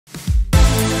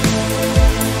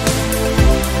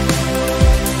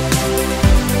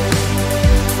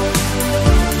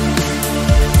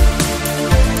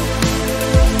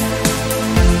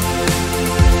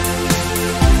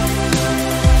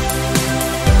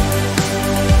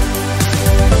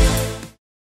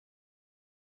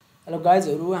Hello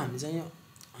गाइजहरु हामी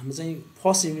चाहिँ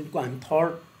first युनिटको हामी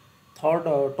थर्ड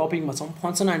टपिकमा छौं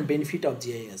function and benefit of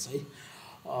GIS है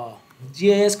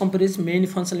GIS compares many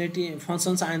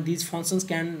functions and these functions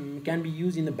can be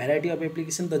used in a variety of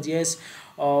applications. The GIS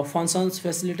functions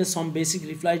facilitate some basic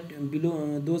reply below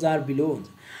those are below.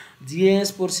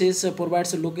 GIS process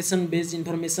provides location based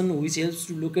information which helps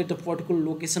to locate the particular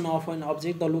location of an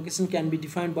object. The location can be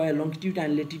defined by longitude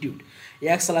and latitude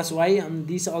x/y, and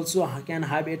this also can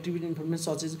have attribute information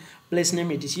such as place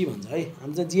name etc भन्छ है.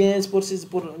 हाम्रो GIS process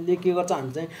ले के गर्छ,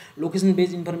 हामी चाहिँ location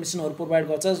based इन्फर्मेसनहरु provide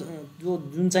गर्छ जो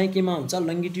जुन चाहिँ केमा हुन्छ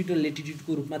लंगिट्युड र ल्याटिट्युड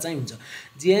को रूपमा चाहिँ हुन्छ.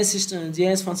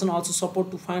 GIS function also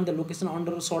support to find the location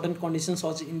under certain conditions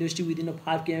such as industry within a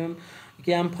 5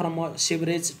 km from a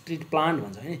sewage treat plant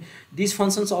भन्छ हैन. These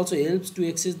functions also helps to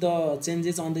access the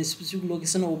changes on the specific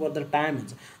location over the time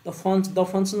भन्छ. The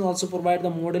functions also provide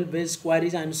the model based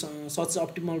queries and such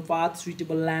optimal path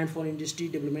suitable land for industry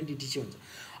development etc भन्छ.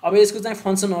 अब यसको चाहिँ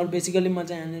फंक्शनहरु basically म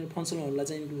चाहिँ यहाँनिर फंक्शनहरुलाई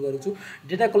चाहिँ include गरेको छु.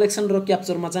 डेटा कलेक्सन र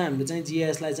क्याप्चरमा चाहिँ हामीले चाहिँ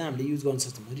GIS लाई चाहिँ हामीले युज गर्न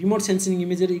सक्छौं. Remote sensing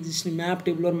imagery existing map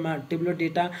tabular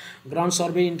data ground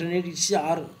survey internet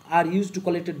are used to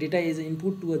collect data as an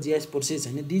input to a GIS process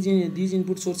हैन. These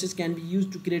input sources can be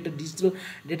used to create a digital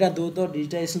data though the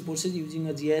digitization process using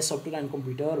a GIS software and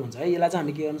computer भन्छ है. यसलाई चाहिँ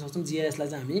हामी के गर्न सक्छौं, GIS लाई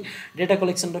चाहिँ हामी डेटा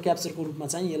कलेक्सन र क्याप्चरको रूपमा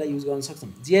चाहिँ यसलाई युज गर्न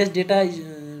सक्छौं. GIS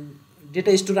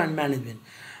data store and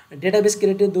management. Database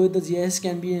created though the GIS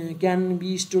can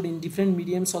be stored in different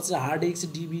mediums such as hard disk,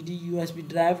 DVD, USB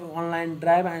drive, online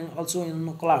drive, and also in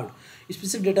the cloud.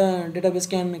 Specific database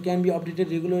can be updated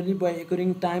regularly by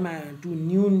acquiring time to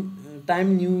new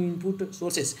input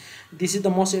sources. This is the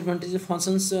most advantageous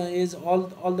functions is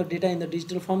all the data in the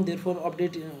digital form. Therefore,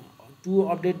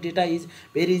 update data is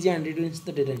very easy and reduce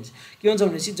the data needs. के हुन्छ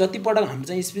भनेपछि जति पटक हामी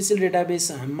चाहिँ special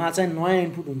डेटाबेसमा चाहिँ नयाँ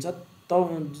input हुन्छ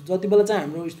जति बेला चाहिँ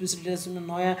हाम्रो स्पेशल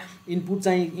डेटाबेसमा नयाँ इनपुट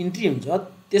चाहिँ इन्ट्री हुन्छ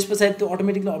त्यसपछि त्यो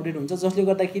अटोमेटिकली अपडेट हुन्छ जसले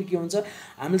गर्दाखेरि के हुन्छ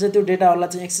हामीले चाहिँ त्यो डेटाहरुलाई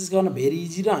चाहिँ एक्सेस गर्न भेरी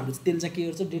इजी र हामीले त्यसले चाहिँ के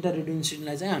गर्छ डेटा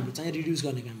रिडन्डेन्सीलाई चाहिँ हाम्रो चाहिँ रिड्युस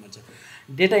गर्ने काम गर्छ.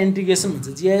 Data integration भन्छ.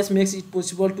 GIS makes it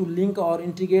possible to link or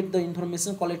integrate the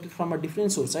information collected from a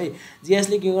different source है. GIS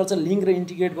ले के गर्छ लिंक र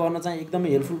इन्टिग्रेट गर्न चाहिँ एकदमै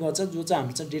हेल्पफुल गर्छ जो चाहिँ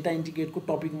हाम्रो चाहिँ डेटा इन्टिग्रेट को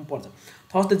टपिकमा पर्छ.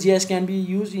 Thus the GIS can be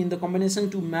used in the combination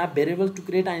to map variable to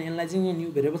create and analyzing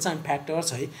new variables and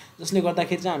factors है. जसले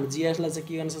गर्दाखेरि चाहिँ हामी GIS लाई चाहिँ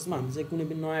के गर्न सक्छौं, हामी चाहिँ कुनै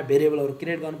पनि नयाँ भेरिएबलहरु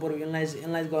क्रिएट गर्नु पर्यो,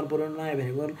 एनालाइज गर्नु पर्यो नयाँ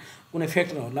भेरिएबल कुनै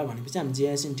फ्याक्टरहरुलाई भनेपछि हामी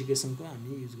GIS इन्टिग्रेसनको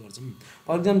हामी युज गर्छौं.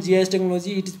 For example GIS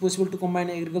technology it is possible to combine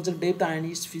agriculture depth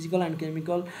and it's physical and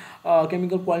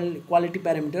chemical quality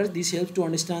parameters. This helps to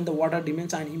understand the water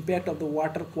demands and impact of the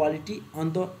water quality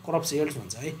on the crop yields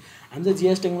भन्छ है. हामीले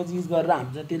GIS technology use गरेर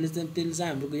हामीले त्यसले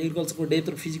चाहिँ हाम्रो एग्रिकल्चरको depth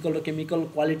र physical र केमिकल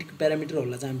क्वालिटी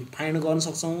प्यारामिटरहरुलाई चाहिँ हामी फाइन्ड गर्न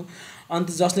सक्छौं.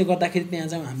 अनि जसले गर्दाखेरि त्यहाँ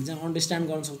चाहिँ हामी चाहिँ अन्डरस्ट्यान्ड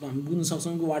गर्न सक्छौं, हामी बुझ्न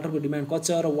सक्छौं कि वाटरको डिमान्ड कति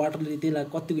छ र वाटरले त्यसलाई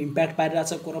कतिको इम्प्याक्ट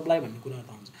पारिरहेछ क्रपलाई भन्ने कुराहरु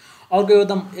थाहा हुन्छ. अर्को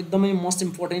एकदमै मोस्ट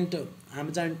इम्पोर्टेन्ट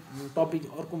हामी चाहिँ टपिक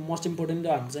अर्को मोस्ट इम्पोर्टेन्ट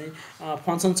हामी चाहिँ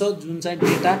फंक्सन छ जुन चाहिँ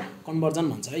डेटा कन्भर्जन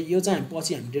भन्छ है. यो चाहिँ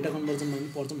पछि हामी डेटा कन्भर्जनमा पनि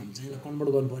पर्छौं. हामी चाहिँ कन्भर्ट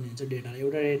गर्नुपर्ने हुन्छ डेटालाई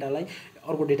एउटा डेटालाई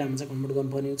अर्को डेटामा चाहिँ कन्भर्ट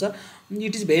गर्नुपर्ने हुन्छ.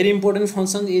 It is very important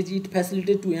function as it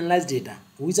facilitate to analyse data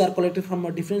which are collected from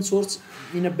a different source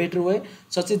in a better way.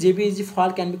 Such a JPG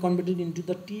file can be converted into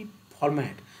the T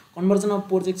format. Conversion of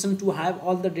projection to have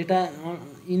all the data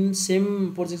in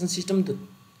same projection system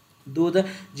though the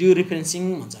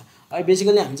georeferencing भन्छ.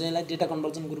 Basically हामी चाहिँ यसलाई data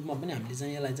कन्भर्जनको रूपमा पनि हामीले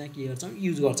चाहिँ यसलाई चाहिँ के गर्छौं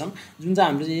युज गर्छौं. जुन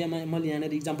चाहिँ हामीले चाहिँ मैले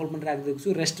यहाँनेर एक्जाम्पल पनि राखिदिएको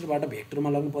छु. रेस्टरबाट भेक्टरमा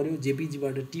लग्नु पर्यो,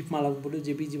 जेपीजीबाट टिफमा लग्नु पर्यो,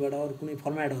 जेपीजीबाट अरु कुनै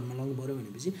फर्मेटहरुमा लग्नु पर्यो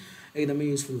भनेपछि एकदमै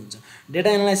युजफुल हुन्छ. डेटा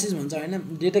एनालाइसिस भन्छ हैन.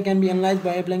 Data can be analyse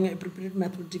by applying appropriate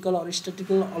mathematical or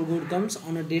statistical algorithms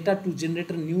on a data to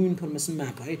generate new information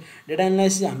map है. डेटा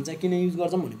एनालाइसिस हामी चाहिँ किन युज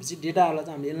गर्छौं भनेपछि डेटाहरुलाई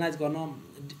चाहिँ हामीले एनालाइज गर्न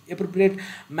एप्रोप्रिएट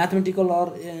म्याथमेटिकल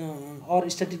अर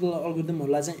स्ट्याटिस्टिकल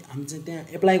अल्गोरिथमहरुलाई चाहिँ हामी चाहिँ त्यहाँ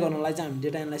एप्लाई गर्नलाई चाहिँ हामी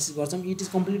डेटा एनालाइसिस गर्छौं. It is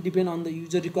completely depend on the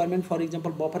user requirement. For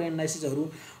example buffer एनालाइसिसहरु,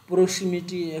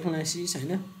 proximity analysis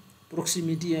हैन,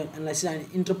 proximity analysis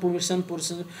and इन्टरपोलेसन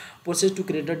process to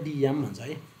create a DEM भन्छ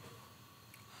है.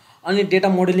 अनि डेटा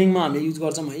मोडलिङमा हामीले युज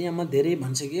गर्छौं है. यहाँ म धेरै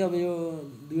भनिसके. अब यो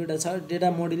दुईवटा छ डेटा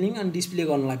मोडलिङ अनि डिस्प्ले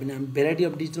गर्नलाई पनि हामी भेराइटी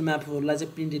अफ डिजिटल म्यापहरुलाई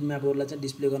चाहिँ प्रिन्टेड म्यापहरुलाई चाहिँ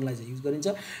डिस्प्ले गर्नलाई चाहिँ युज गरिन्छ.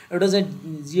 एउटा चाहिँ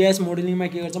GIS मोडलिङमा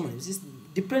के गर्छौं भनेपछि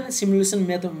डिफरेन्ट सिमुलेसन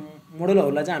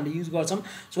मोडलहरुलाई चाहिँ हामीले युज गर्छौं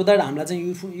सो दैट हामीलाई चाहिँ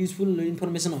युजफुल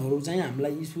इन्फर्मेसनहरु चाहिँ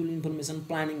हामीलाई युजफुल इन्फर्मेसन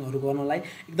प्लानिङहरु गर्नलाई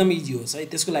एकदम इजी होस् है.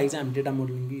 त्यसको लागि चाहिँ हामी डेटा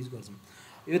मोडलिङको युज गर्छौं.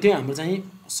 यो थियो हाम्रो चाहिँ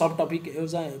सब टपिक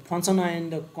एउटा function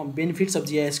and benefits of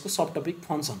GIS को सब topic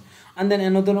function. And then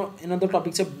another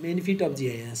topic छ बेनिफिट अफ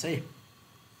GIS है.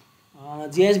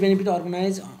 GIS benefit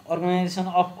organization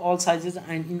of all sizes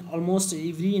and in almost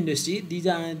every industry.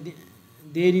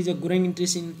 there is a growing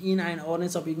interest in and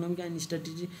awareness of economic and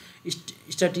strategic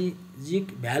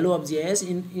value of GIS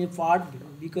in part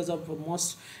because of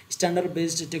most standard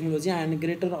based technology and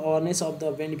greater awareness of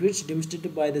the benefits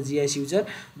demonstrated by the GIS user.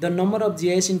 The number of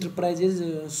GIS enterprises,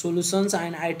 solutions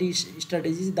and IT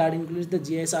strategies that includes the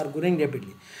GIS are growing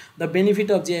rapidly. The benefit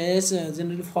of GIS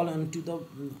generally fall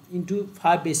into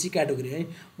 5 basic category है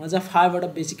म चाहिँ 5 वटा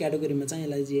basic category मा चाहिँ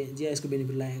यसलाई GIS को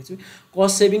benefit लागेको छु.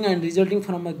 Cost saving and resulting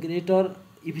from a greater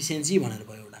efficiency भनेर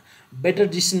भयो एउटा. Better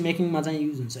decision making मा चाहिँ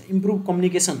use हुन्छ. Improve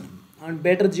communication and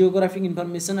better geographic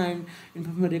information and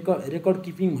record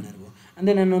keeping भनेर भयो. And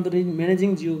then another is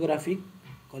managing geographically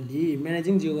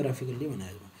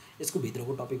भनेर भयो. यसको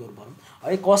भित्रको टपिकहरु भरौं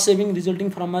है. Cost saving resulting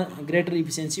from a greater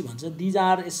efficiency भन्छ. These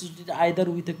are associated either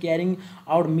with carrying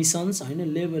out missions हैन,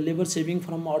 labour saving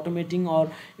from automating or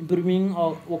improving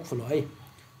work flow है.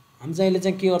 हामी चाहिँ यसले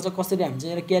चाहिँ के गर्छ, कसरी हामी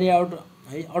चाहिँ क्यारी आउट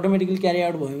है, अटोमेटिकली क्यारी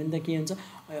आउट भयो भने त के हुन्छ,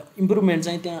 इम्प्रुभमेन्ट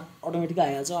चाहिँ त्यहाँ अटोमेटिकली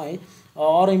आइहाल्छ है.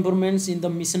 or improvements in the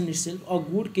mission itself. A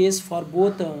good case for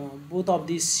both of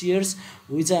these spheres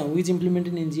which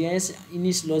implemented in GIS in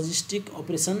its logistic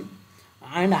operation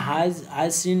and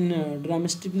has seen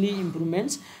dramatically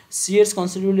improvements. Spheres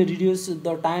considerably reduce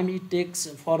the time it takes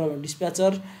for a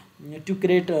dispatcher to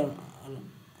create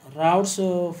routes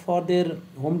for their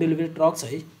home delivery trucks.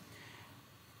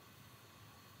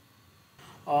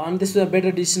 And this is a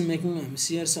better decision making.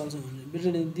 Spheres also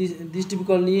better. This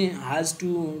typically has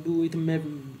to do with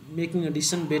making a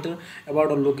decision better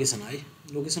about a location.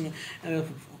 Location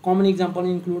common example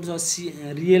includes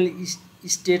a real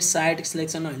estate site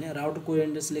selection, route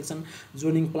coordinate selection,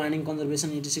 zoning, planning,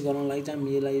 conservation, etc. गर्नलाई चाहिँ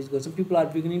हामी यसलाई use गर्छौं. People are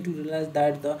beginning to realize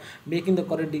that the making the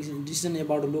correct decision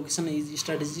about a location is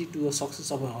strategic to a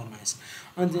success of an organization.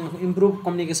 And improve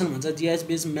communication भन्छ. GIS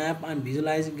based map and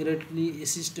visualize greatly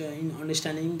assist in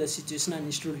understanding the situation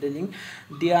and storytelling.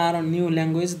 They are a new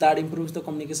language that improves the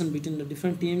communication between the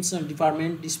different teams and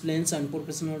department, disciplines and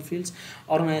professional fields,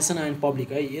 organization and public.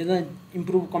 यसलाई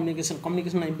improve communication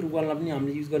लाई improve गर्न पनि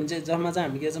हामीले use गरिन्छ. जसमा चाहिँ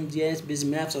हामी के गर्छौं, GIS बेस्ड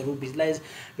म्याप्सहरु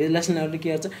भिजुलाइजेसनहरुले के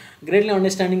गर्छ, ग्रेटली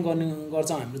अन्डरस्ट्यान्डिङ गर्ने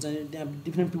गर्छ. हाम्रो चाहिँ त्यहाँ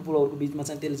डिफरेन्ट पिपलहरुको बीचमा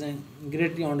चाहिँ त्यसले चाहिँ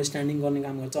ग्रेटली अन्डरस्ट्यान्डिङ गर्ने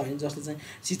काम गर्छ हैन, जसले चाहिँ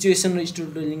सिचुएसन र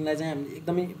स्टोरीटेलिङलाई चाहिँ हामीले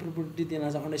एकदमै एप्रोप्रिएटली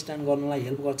त्यसलाई चाहिँ अन्डरस्ट्यान्ड गर्नलाई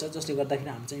हेल्प गर्छ, जसले गर्दाखेरि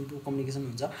हाम्रो चाहिँ इम्प्रुभ कम्युनिकेसन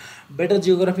हुन्छ. Better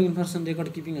geographic information record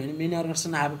keeping हैन. Many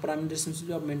organisation have a primary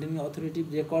responsibility of maintaining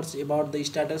authoritative records about the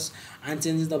status and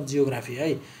changes of geography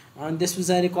है. And this was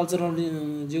cultural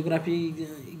geography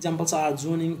examples are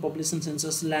zoning, population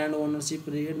census, land ownership,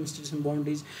 administration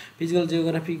boundaries. Physical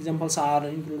geography examples are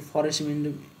include forest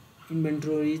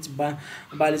inventories,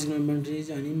 biological inventories,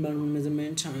 and environmental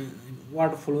measurement,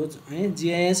 water flows.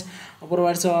 GIS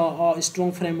provides a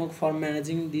strong framework for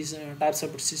managing these types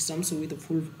of systems with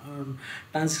full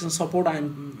transaction support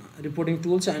and reporting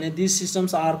tools. And these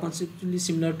systems are conceptually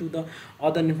similar to the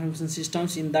other information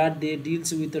systems in that they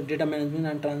deals with the data management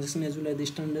and transaction as well as the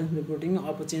standard reporting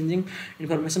of changing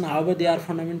information. However, they are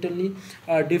fundamentally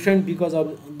different because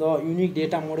of the unique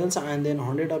data models and then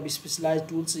hundred of specialized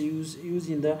tools used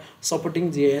in the supporting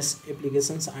GIS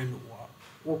applications and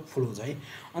workflows है.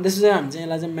 अनि त्यसपछि हामी चाहिँ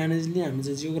यसलाई चाहिँ म्यानेजली हामी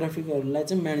चाहिँ जियोग्राफिकहरुलाई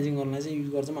चाहिँ म्यानेजिङ गर्नलाई चाहिँ युज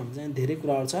गर्छौं. हामी चाहिँ धेरै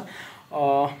कुराहरु छ.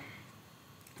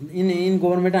 In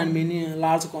government and many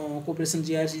large corporation,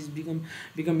 GIS is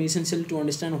become essential to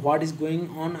understand what is going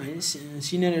on.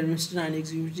 Senior administration and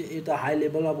executive at the high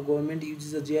level of government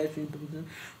uses the GIS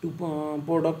to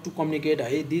product to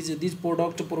communicate. This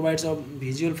product provides a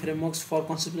visual frameworks for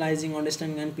conceptualizing,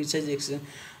 understanding and precise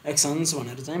actions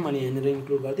भनेर चाहिँ मैले यहाँनिर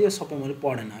include गर्दै. यो सबै मैले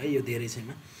पढेन है, यो धेरै छैन.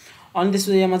 अनि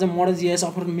त्यसपछि यहाँ चाहिँ model GIS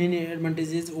offer many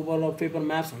advantages over paper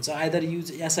maps हुन्छ. Either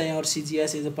use SI or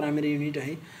CGIS as a primary unit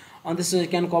है. And this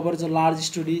can cover the large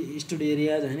study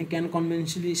areas and can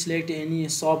conventionally select any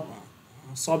sub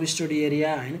study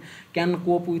area and can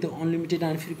cope with unlimited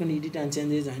and frequent edit and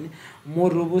changes and more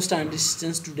robust and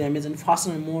resistance to damage and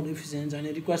faster and more efficient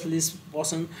and requires less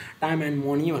person, time and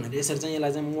money भनेर यसरी चाहिँ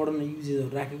यसलाई चाहिँ modern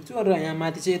युजेसहरु राखेको छु. र यहाँ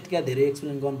माथि चाहिँ यतिका धेरै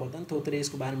एक्सप्लेन गर्नु पर्दैन, थोरै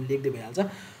यसको बारेमा लेख्दै भइहाल्छ.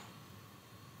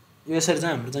 यसरी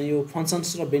चाहिँ हाम्रो चाहिँ यो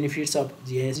फंक्शन्स र benefits of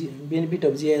GIS, benefit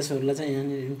of GIS हरुलाई चाहिँ यहाँ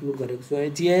इन्क्लुड गरेको छु.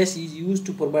 GIS is used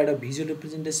to provide a visual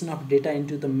representation of data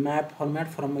into the map format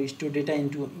from a stored data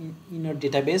into in a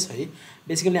database है.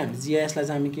 बेसिकली हामी GIS लाई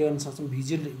चाहिँ हामी के गर्न सक्छौं,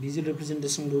 भिजुअल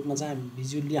रिप्रेजेन्टेसन रुपमा चाहिँ हामी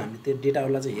भिजुअली हामीले त्यो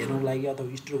डेटाहरुलाई चाहिँ हेर्नको लागि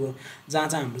अथवा स्टोर जहाँ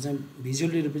चाहिँ हाम्रो चाहिँ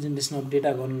भिजुअली रिप्रेजेन्टेसन अफ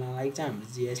डेटा गर्नको लागि चाहिँ हामीले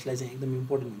GIS लाई चाहिँ एकदम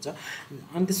इम्पोर्टेन्ट हुन्छ.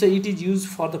 अनि त्यसै it is use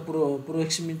for the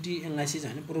proximity analysis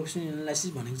हैन. प्रोक्सिमिटी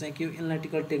एनालाइसिस भनेको चाहिँ के हो,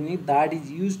 analytical technique that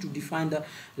is used to define the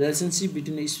relationship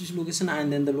between the specific location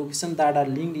and then the location that are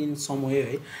linked in some way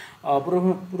है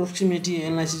proximity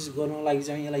analysis गर्नको लागि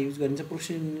चाहिँ यसलाई युज गरिन्छ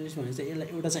proximity analysis भने चाहिँ यसलाई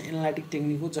एउटा चाहिँ एनालिटिक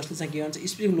टेक्निक हो जसले चाहिँ के भन्छ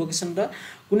स्पेसिफिक लोकेसन र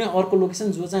कुनै अर्को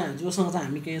लोकेसन जोसँग चाहिँ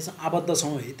हामी के आबद्ध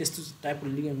छौं है त्यस्तो टाइपको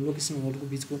लोकेसनहरुको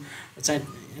बीचको चाहिँ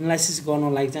एनालाइसिस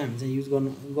गर्नको लागि चाहिँ हामी चाहिँ युज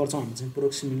गर्छौं हामी चाहिँ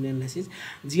proximity analysis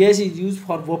GIS is used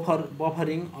for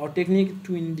buffering or technique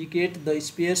to indicate the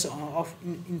spheres of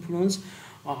influence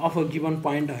of a given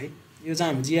point है यो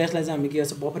चाहिँ हामी GIS लाई चाहिँ हामी के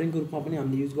गर्छ बफरिङको रूपमा पनि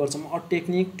हामीले युज गर्छौं a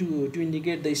technique to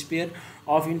indicate the sphere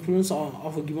of influence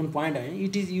of a given point है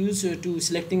it is use to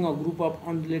selecting a group of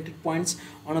unrelated points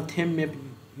on a them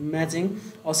matching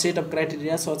a set of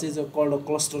criteria such is called a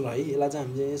cluster है यसलाई चाहिँ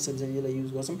हामीले यसरी चाहिँ यसलाई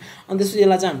use गर्छौं अनि त्यसपछि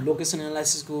यसलाई चाहिँ हामी लोकेसन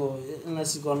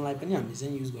एनालाइसिस गर्नलाई पनि हामीले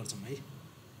चाहिँ युज गर्छौं है